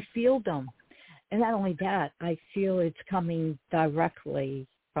 I feel them. And not only that, I feel it's coming directly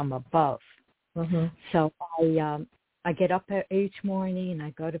from above. Mm-hmm. So I get up each morning and I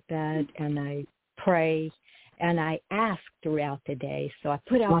go to bed and I pray and I ask throughout the day. So I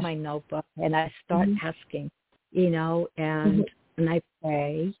put out my notebook and I start asking, and I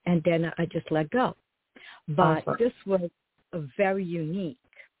pray and then I just let go. But this was very unique.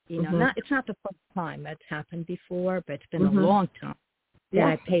 It's not the first time it's happened before, but it's been a long time that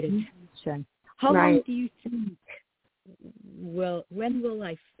I paid attention. How long do you think when will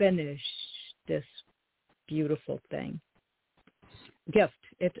I finish this beautiful thing? Gift.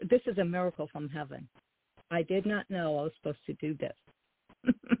 This is a miracle from heaven. I did not know I was supposed to do this.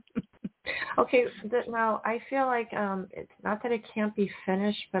 Okay, now I feel like it's not that it can't be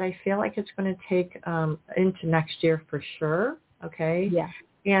finished, but I feel like it's going to take into next year for sure, okay? Yeah.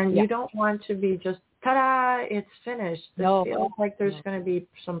 And you don't want to be just, ta-da, it's finished. It feels like there's going to be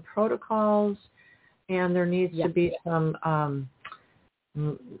some protocols, and there needs to be some, I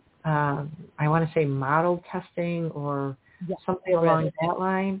want to say model testing or something along that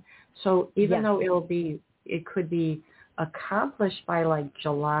line. So even though it could be accomplished by like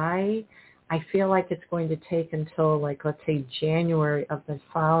July, I feel like it's going to take until like, let's say January of the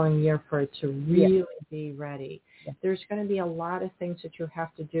following year for it to really be ready. There's going to be a lot of things that you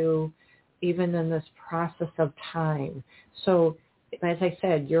have to do even in this process of time. So as I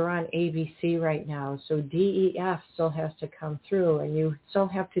said, you're on ABC right now, so DEF still has to come through, and you still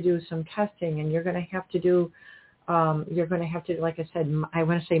have to do some testing, and you're going to have to do, like I said, I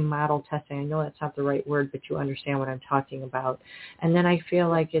want to say model testing. I know that's not the right word, but you understand what I'm talking about. And then I feel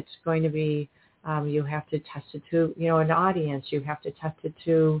like it's going to be, you have to test it to, an audience. You have to test it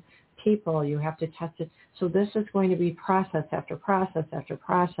to people. You have to test it. So this is going to be process after process after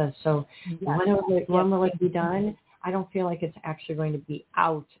process. So when will it be done? I don't feel like it's actually going to be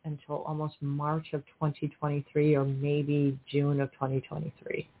out until almost March of 2023 or maybe June of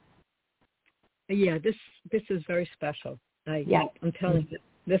 2023. Yeah, this is very special. Yeah. I'm telling you,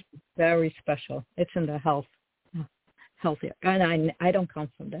 this is very special. It's in the healthier, and I don't come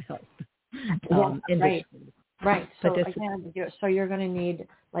from the health industry. Right. So but again, you're going to need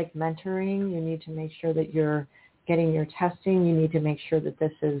like mentoring. You need to make sure that you're getting your testing. You need to make sure that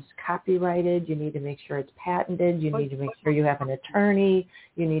this is copyrighted. You need to make sure it's patented. You need to make sure you have an attorney.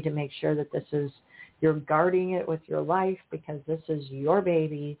 You need to make sure that you're guarding it with your life because this is your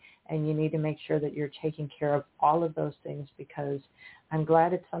baby, and you need to make sure that you're taking care of all of those things because I'm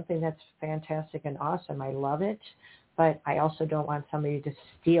glad it's something that's fantastic and awesome. I love it, but I also don't want somebody to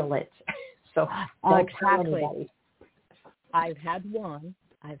steal it. So don't tell anybody. I've had one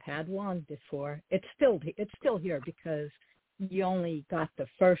before. It's still here because you only got the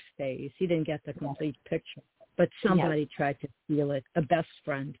first phase. You didn't get the complete picture. But somebody tried to steal it, a best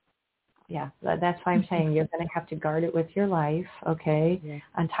friend. Yeah, that's why I'm saying you're going to have to guard it with your life, okay? Yeah.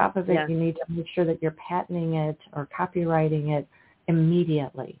 On top of it, you need to make sure that you're patenting it or copyrighting it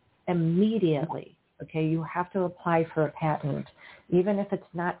immediately. Okay, you have to apply for a patent. Even if it's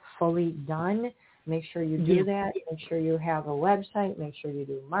not fully done, make sure you do that. Make sure you have a website. Make sure you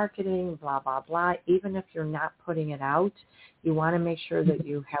do marketing, blah, blah, blah. Even if you're not putting it out, you want to make sure that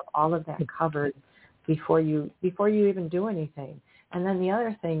you have all of that covered before you even do anything. And then the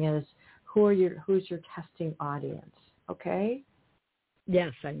other thing is, who's your testing audience, okay?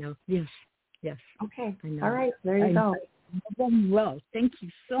 Yes, I know. Yes. Okay. I know. All right, there you go. Well, thank you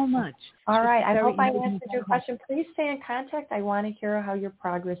so much. All right. I hope I answered your question. Please stay in contact. I want to hear how your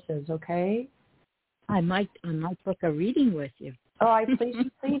progress is, okay? I might book a reading with you. Oh, please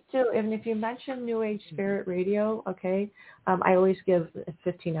do. And if you mention New Age Spirit Radio, okay, I always give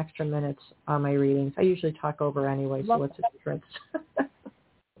 15 extra minutes on my readings. I usually talk over anyway, so what's the difference?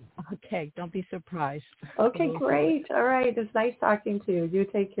 Okay, don't be surprised. Okay, great. All right. It's nice talking to you. You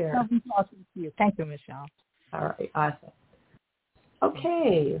take care. Lovely talking to you. Thank you, Michelle. All right. Awesome.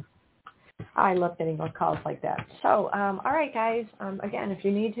 Okay. I love getting those calls like that. So, all right, guys. Again, if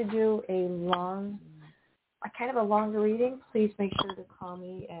you need to do a longer reading, please make sure to call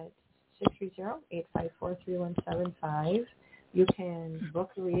me at 630-854-3175. You can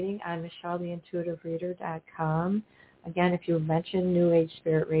book a reading on MichelleTheIntuitiveReader.com. Again, if you mention New Age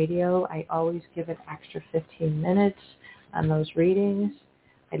Spirit Radio, I always give an extra 15 minutes on those readings.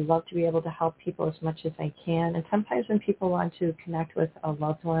 I'd love to be able to help people as much as I can. And sometimes when people want to connect with a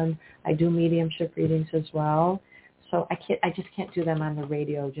loved one, I do mediumship readings as well. So I just can't do them on the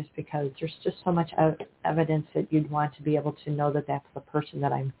radio just because there's just so much evidence that you'd want to be able to know that that's the person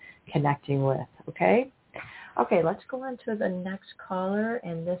that I'm connecting with, okay? Okay, let's go on to the next caller,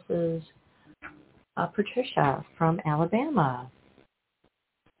 and this is Patricia from Alabama.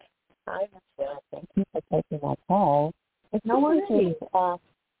 Hi, Michelle. Thank you for taking my call. No worries.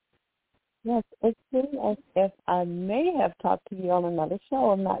 Yes, it seems as if I may have talked to you on another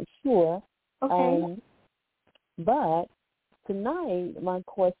show. I'm not sure. Okay. But tonight, my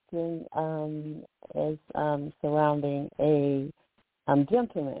question is surrounding a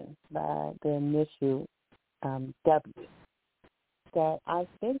gentleman by the initial W that I've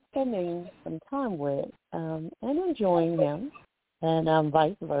been spending some time with and enjoying him, and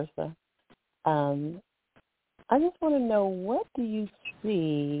vice versa. I just want to know, what do you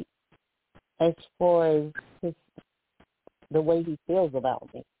see as far as the way he feels about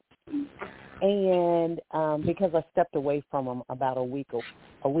me? And because I stepped away from him about a week ago.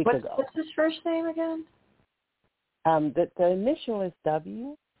 What's his first name again? The initial is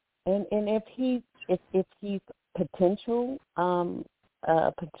W, and if he's potential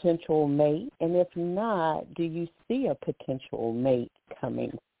mate, and if not, do you see a potential mate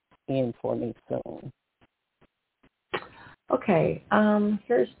coming in for me soon? Okay.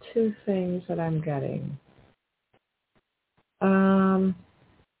 Here's two things that I'm getting.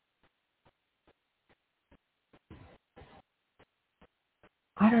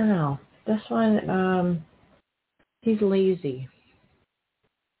 I don't know. This one, he's lazy.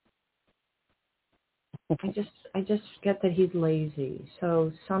 I just get that he's lazy.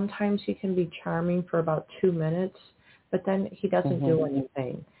 So sometimes he can be charming for about 2 minutes, but then he doesn't do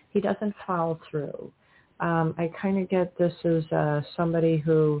anything. He doesn't follow through. I kind of get this as somebody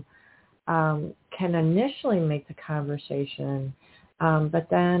who can initially make the conversation, but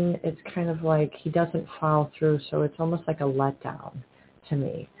then it's kind of like he doesn't follow through, so it's almost like a letdown to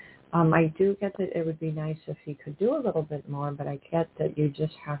me. I do get that it would be nice if he could do a little bit more, but I get that you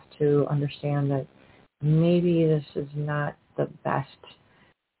just have to understand that maybe this is not the best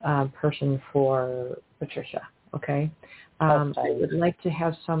person for Patricia. okay? I would like to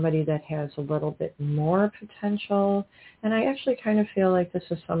have somebody that has a little bit more potential, and I actually kind of feel like this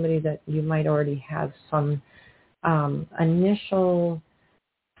is somebody that you might already have some initial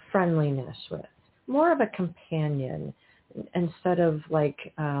friendliness with, more of a companion instead of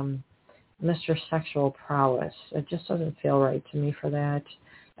like Mr. Sexual Prowess. It just doesn't feel right to me for that.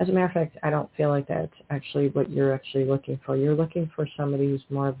 As a matter of fact, I don't feel like that's actually what you're actually looking for. You're looking for somebody who's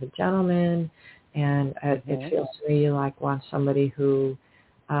more of a gentleman, and it feels to me you want somebody who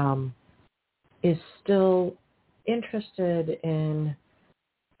is still interested in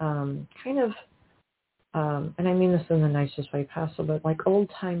kind of, and I mean this in the nicest way possible, but like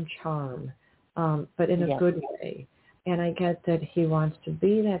old-time charm, but in a good way. And I get that he wants to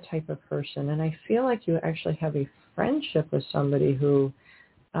be that type of person, and I feel like you actually have a friendship with somebody who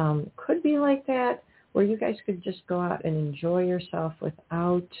could be like that, where you guys could just go out and enjoy yourself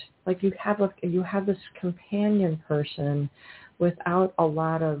without, like you have this companion person without a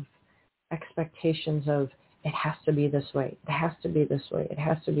lot of expectations of it has to be this way, it has to be this way, it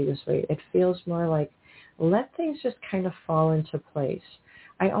has to be this way. It feels more like let things just kind of fall into place.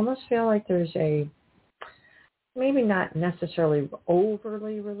 I almost feel like there's a, maybe not necessarily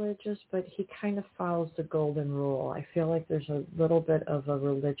overly religious, but he kind of follows the golden rule. I feel like there's a little bit of a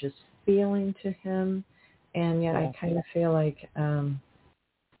religious feeling to him, and yet I kind of feel like, I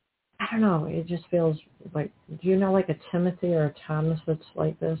don't know, it just feels like, do you know like a Timothy or a Thomas that's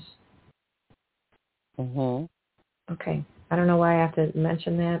like this? Mhm. Okay. I don't know why I have to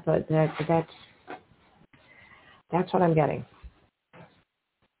mention that, but that's what I'm getting.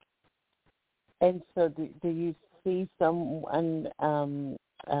 And so, do you see someone?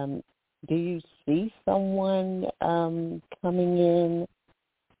 Do you see someone coming in?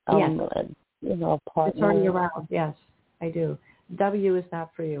 Yes. You know, a partner. It's already around. Yes, I do. W is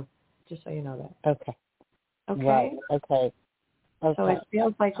not for you, just so you know that. Okay. Okay. Right. Okay. So it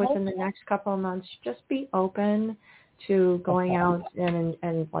feels like within the next couple of months, just be open to going out and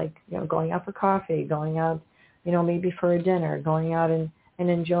like, you know, going out for coffee, going out, you know, maybe for a dinner, going out and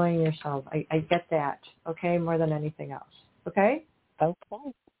enjoying yourself. I get that, okay, more than anything else, okay?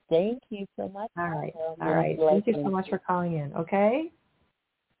 Okay. Thank you so much. All right. All right. Thank you so much for calling in, okay?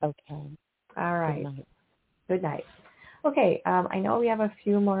 Okay. All right. Good night. Good night. Okay, I know we have a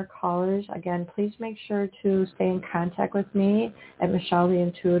few more callers. Again, please make sure to stay in contact with me at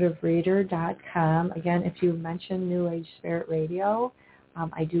MichelleTheIntuitiveReader.com. Again, if you mention New Age Spirit Radio,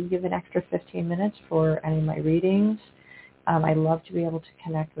 I do give an extra 15 minutes for any of my readings. I love to be able to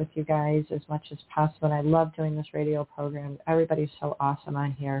connect with you guys as much as possible, and I love doing this radio program. Everybody's so awesome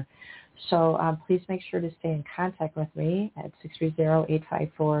on here. So please make sure to stay in contact with me at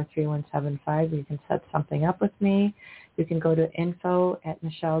 630-854-3175. You can set something up with me. You can go to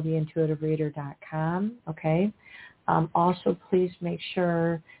info@MichelleTheIntuitiveReader.com, okay? Also, please make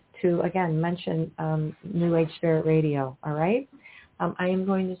sure to, again, mention New Age Spirit Radio, all right? I am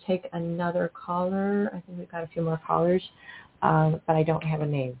going to take another caller. I think we've got a few more callers, but I don't have a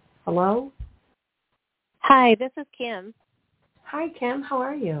name. Hello? Hi, this is Kim. Hi, Kim. How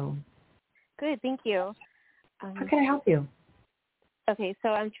are you? Good, thank you. How can I help you? Okay, so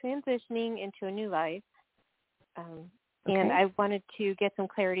I'm transitioning into a new life, Okay. and I wanted to get some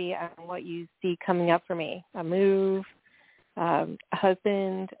clarity on what you see coming up for me. A move, a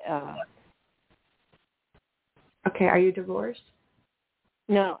husband. Okay, are you divorced?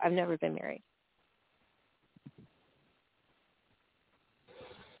 No, I've never been married.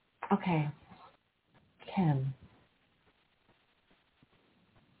 Okay. Kim.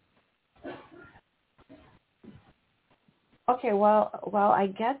 Okay, well, I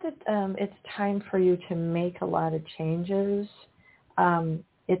get that it's time for you to make a lot of changes.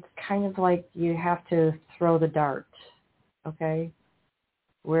 It's kind of like you have to throw the dart, okay?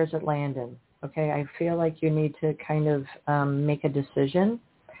 Where's it landing? Okay, I feel like you need to kind of make a decision,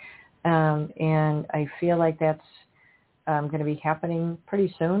 and I feel like that's going to be happening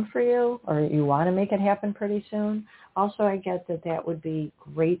pretty soon for you, or you want to make it happen pretty soon. Also, I get that would be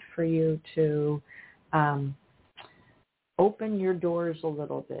great for you to open your doors a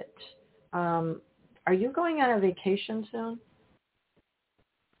little bit. Are you going on a vacation soon?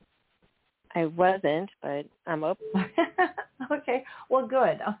 I wasn't, but I'm up. Okay, well,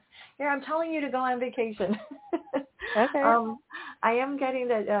 good. Here, I'm telling you to go on vacation. Okay. I am getting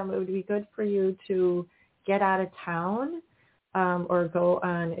that it would be good for you to get out of town or go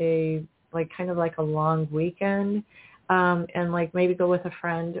on a, like, kind of like a long weekend and, like, maybe go with a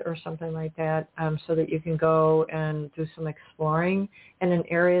friend or something like that so that you can go and do some exploring in an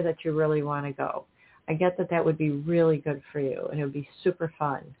area that you really want to go. I get that would be really good for you, and it would be super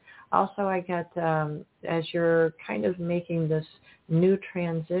fun. Also, I get as you're kind of making this new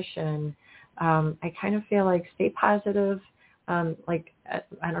transition, I kind of feel like stay positive. Like,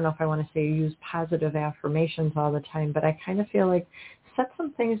 I don't know if I want to say use positive affirmations all the time, but I kind of feel like set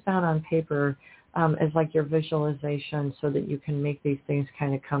some things down on paper as like your visualization so that you can make these things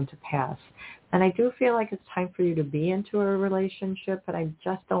kind of come to pass. And I do feel like it's time for you to be into a relationship, but I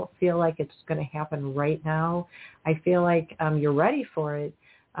just don't feel like it's going to happen right now. I feel like you're ready for it.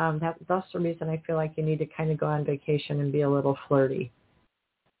 That's the reason I feel like you need to kind of go on vacation and be a little flirty.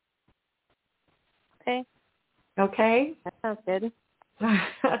 Okay. Okay? That sounds good.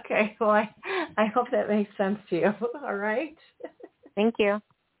 Okay. Well, I hope that makes sense to you. All right? Thank you.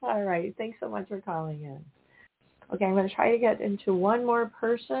 All right. Thanks so much for calling in. Okay, I'm going to try to get into one more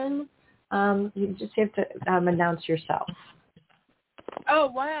person. You just have to announce yourself. Oh,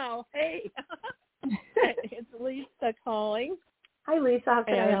 wow. Hey. It's Lisa calling. Hi, Lisa. How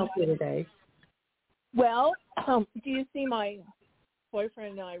can I help you today? Well, do you see my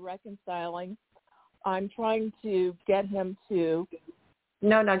boyfriend and I reconciling? I'm trying to get him to...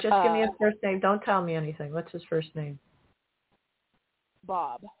 No, just give me his first name. Don't tell me anything. What's his first name?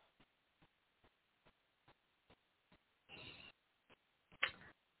 Bob.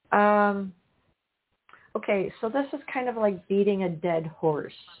 Okay, so this is kind of like beating a dead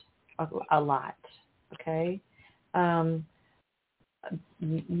horse a lot, okay?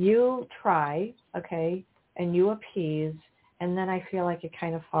 You try, okay, and you appease, and then I feel like it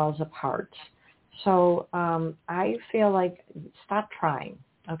kind of falls apart. So I feel like stop trying,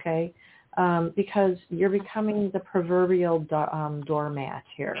 okay, because you're becoming the proverbial doormat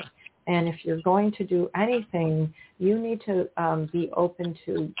here. And if you're going to do anything, you need to be open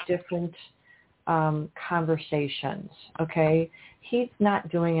to different conversations, okay? He's not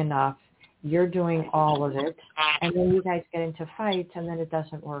doing enough. You're doing all of it. And then you guys get into fights, and then it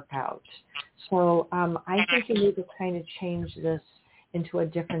doesn't work out. So I think you need to kind of change this into a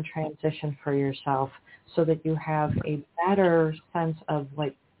different transition for yourself so that you have a better sense of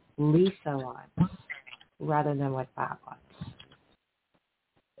what Lisa wants rather than what Bob wants.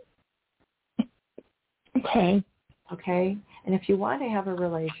 Okay. Okay? And if you want to have a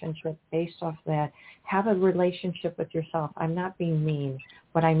relationship based off that, have a relationship with yourself. I'm not being mean.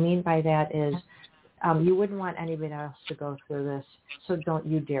 What I mean by that is you wouldn't want anybody else to go through this, so don't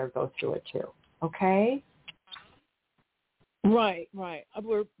you dare go through it too. Okay? Right.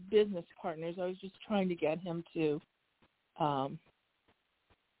 We're business partners. I was just trying to get him to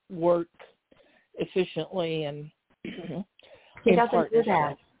work efficiently and he doesn't do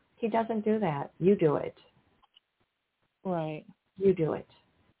that. He doesn't do that. You do it. Right. You do it.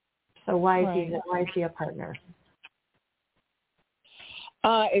 So why is he a partner?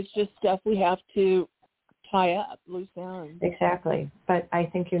 It's just stuff we have to tie up, loose ends. Exactly. But I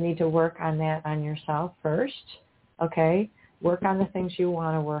think you need to work on that on yourself first. Okay? Work on the things you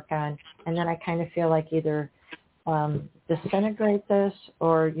want to work on. And then I kind of feel like either disintegrate this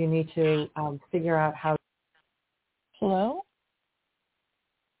or you need to figure out how. Hello?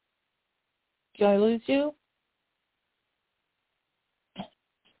 Did I lose you?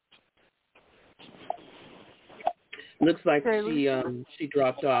 Looks like she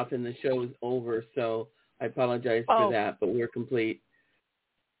dropped off and the show is over, so I apologize for that, but we're complete.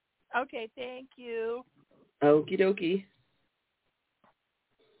 Okay, thank you. Okie dokie.